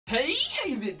Hey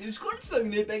there, dude, Squad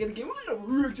Slogan here, back again with another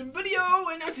reaction video,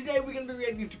 and now today we're going to be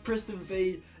reacting to Pristin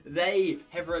V. They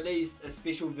have released a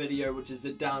special video, which is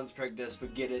the dance practice for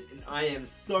Get It, and I am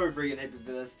so freaking happy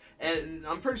for this, and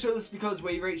I'm pretty sure this is because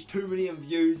we reached 2 million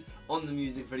views on the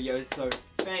music video, so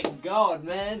thank God,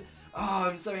 man. Oh,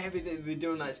 I'm so happy that we're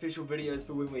doing like special videos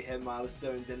for when we have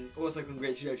milestones, and also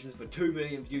congratulations for 2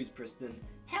 million views, Pristin.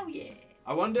 Hell yeah.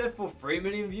 I wonder if for 3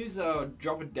 million views they'll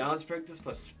drop a dance practice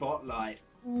for Spotlight.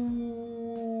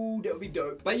 Ooh, that would be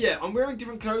dope. But yeah, I'm wearing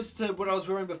different clothes to what I was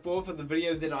wearing before for the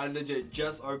video that I legit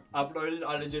just uploaded.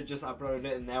 I legit just uploaded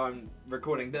it and now I'm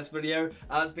recording this video.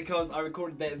 It's because I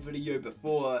recorded that video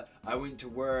before I went to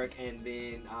work, and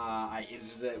then I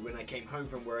edited it when I came home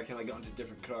from work, and I got into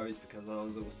different clothes because I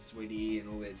was all sweaty and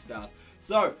all that stuff.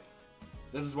 So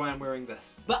this is why I'm wearing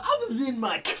this. But other than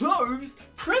my clothes,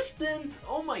 Pristin,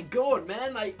 oh my god,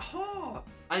 man, like, oh,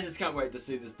 I just can't wait to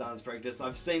see this dance practice.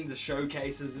 I've seen the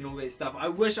showcases and all that stuff. I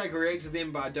wish I could react to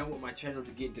them, but I don't want my channel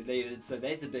to get deleted, so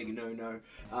that's a big no-no.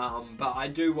 But I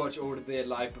do watch all of their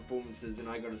live performances, and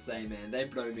I gotta say, man, they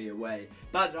blow me away.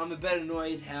 But I'm a bit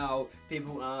annoyed how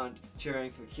people aren't cheering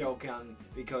for Kyokan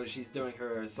because she's doing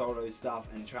her solo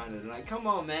stuff and trying to, like, come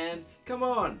on, man, come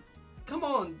on,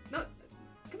 no.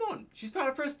 Come on, she's part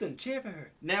of Pristin, cheer for her.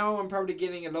 Now I'm probably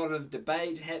getting a lot of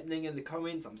debate happening in the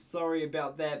comments. I'm sorry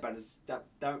about that, but it's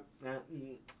But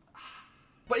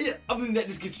yeah, other than that,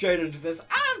 let's get straight into this.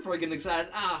 I'm freaking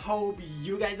excited. I hope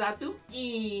you guys are too.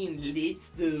 And let's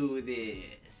do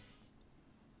this.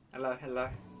 Hello, hello.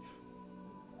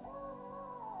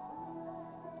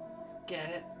 Get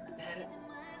it, get it.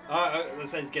 Oh, it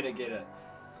says get it, get it.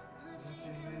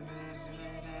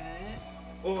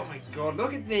 Oh my god,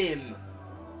 look at them.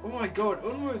 Oh my god,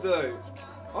 Unru though.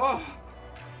 Oh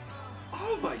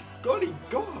my golly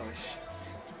gosh.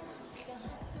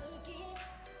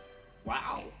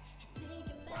 Wow.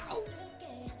 Wow.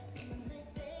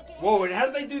 Whoa, and how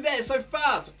did they do that so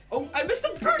fast? Oh, I missed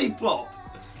the booty pop.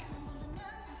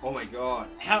 Oh my god.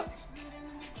 How?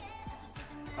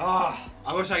 Oh,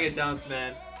 I wish I could dance,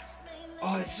 man.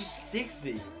 Oh, that's so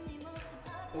sexy.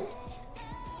 Oh,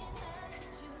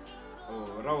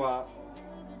 Roa.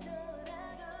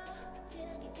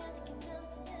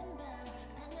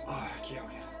 Oh, okay.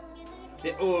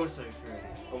 They're all so pretty.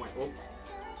 Oh my god.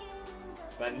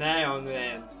 But now,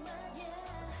 man,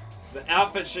 the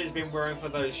outfit she's been wearing for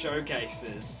those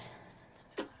showcases.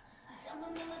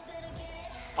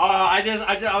 Oh, I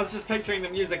was just picturing the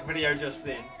music video just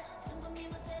then.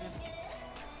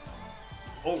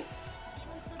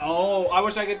 Oh, I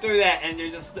wish I could do that, and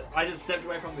I just stepped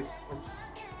away from the.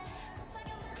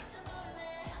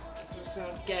 So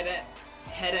get it,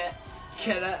 hit it,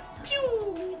 kill it,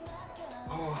 pew.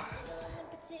 Oh.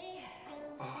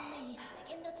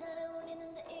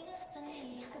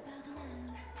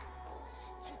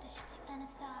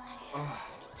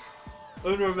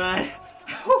 Unru, man.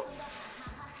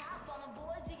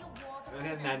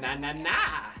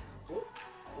 Nah.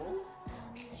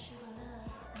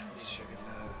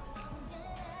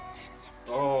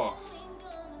 Oh.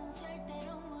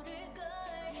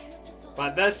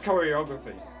 But this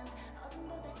choreography,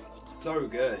 so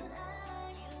good.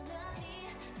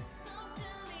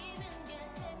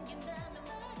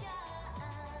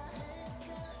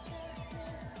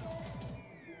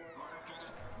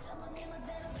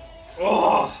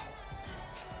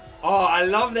 Oh, I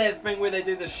love that thing where they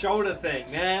do the shoulder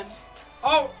thing, man.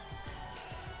 Oh.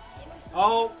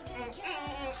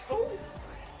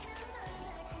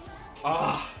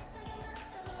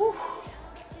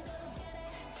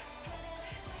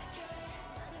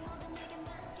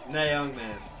 Young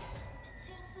man.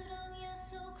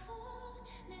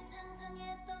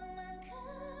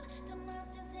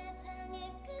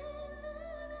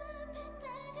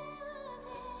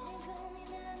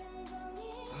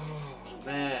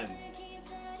 Man,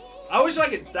 I wish I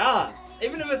could dance,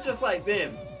 even if it's just like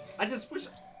them. I just wish.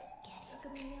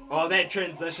 Oh, that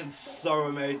transition's so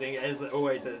amazing, as it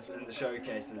always is in the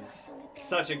showcases.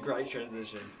 Such a great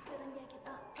transition.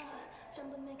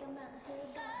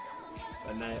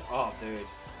 But no, oh, dude.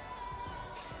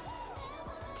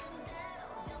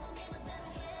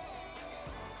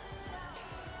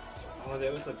 Oh,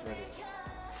 that was so pretty.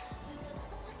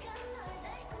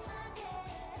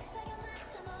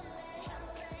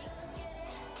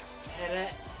 Hit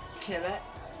it, kill it.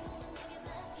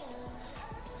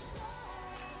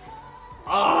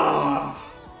 Ah!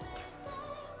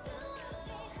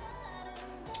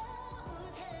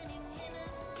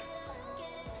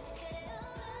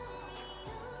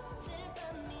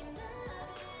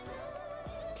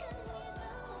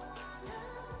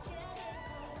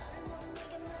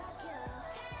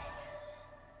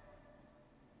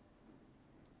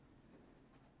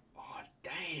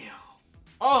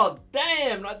 Oh,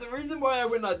 damn! Like, the reason why I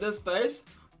went like this face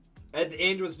at the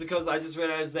end was because I just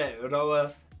realized that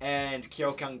Uroa and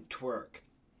Kyokang twerk.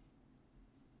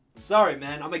 I'm sorry,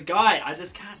 man. I'm a guy. I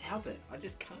just can't help it. I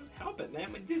just can't help it,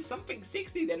 man. When there's something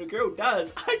sexy that a girl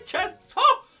does, I just...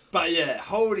 Oh! But yeah,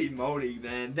 holy moly,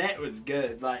 man. That was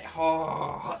good. Like,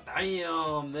 oh, hot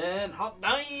damn, man. Hot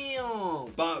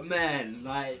damn. But man,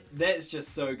 like, that's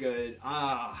just so good.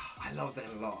 I love that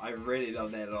a lot. I really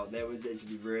love that a lot. That was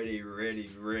actually really, really,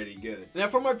 really good. Now,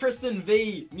 for my Pristin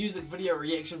V music video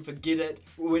reaction for Get It,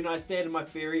 when I stayed in my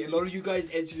ferry, a lot of you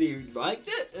guys actually liked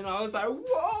it. And I was like,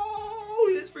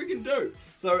 whoa, that's freaking dope.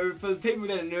 So for the people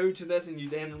that are new to this and you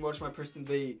haven't watched my Pristin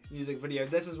V music video,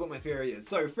 this is what my theory is.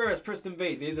 So first, Pristin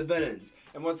V, they're the villains.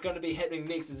 And what's going to be happening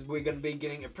next is we're going to be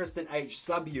getting a Pristin H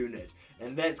subunit.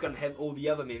 And that's going to have all the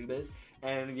other members.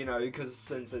 And, you know, because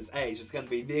since it's H, it's going to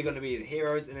be, they're going to be the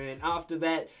heroes. And then after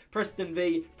that, Pristin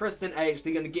V, Pristin H,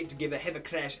 they're going to get together, have a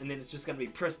clash, and then it's just going to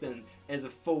be Pristin as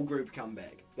a full group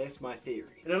comeback. That's my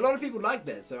theory. And a lot of people like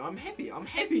that, so I'm happy. I'm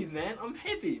happy, man. I'm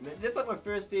happy, man. That's like my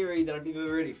first theory that I've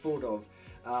ever really thought of.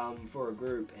 For a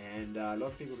group, and a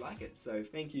lot of people like it, so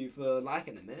thank you for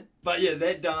liking it, man. But yeah,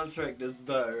 that dance practice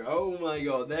though, oh my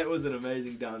god, that was an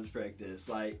amazing dance practice.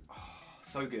 Like, oh,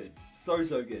 so good, so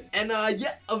good. And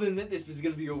yeah, other than that, this was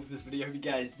gonna be all for this video. Hope you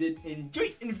guys did enjoy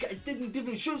it, and if you guys didn't,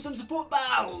 definitely show some support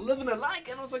by leaving a like,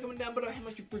 and also comment down below how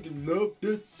much you freaking love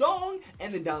this song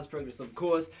and the dance practice, of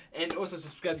course. And also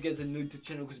subscribe if you guys are new to the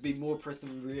channel, because there'll be more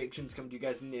Pristin reactions coming to you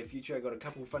guys in the near future. I got a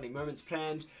couple funny moments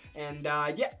planned, and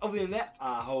yeah, other than that,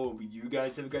 I hope you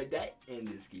guys have a great day and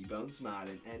just keep on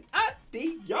smiling. And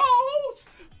adios,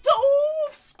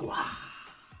 Dove Squad.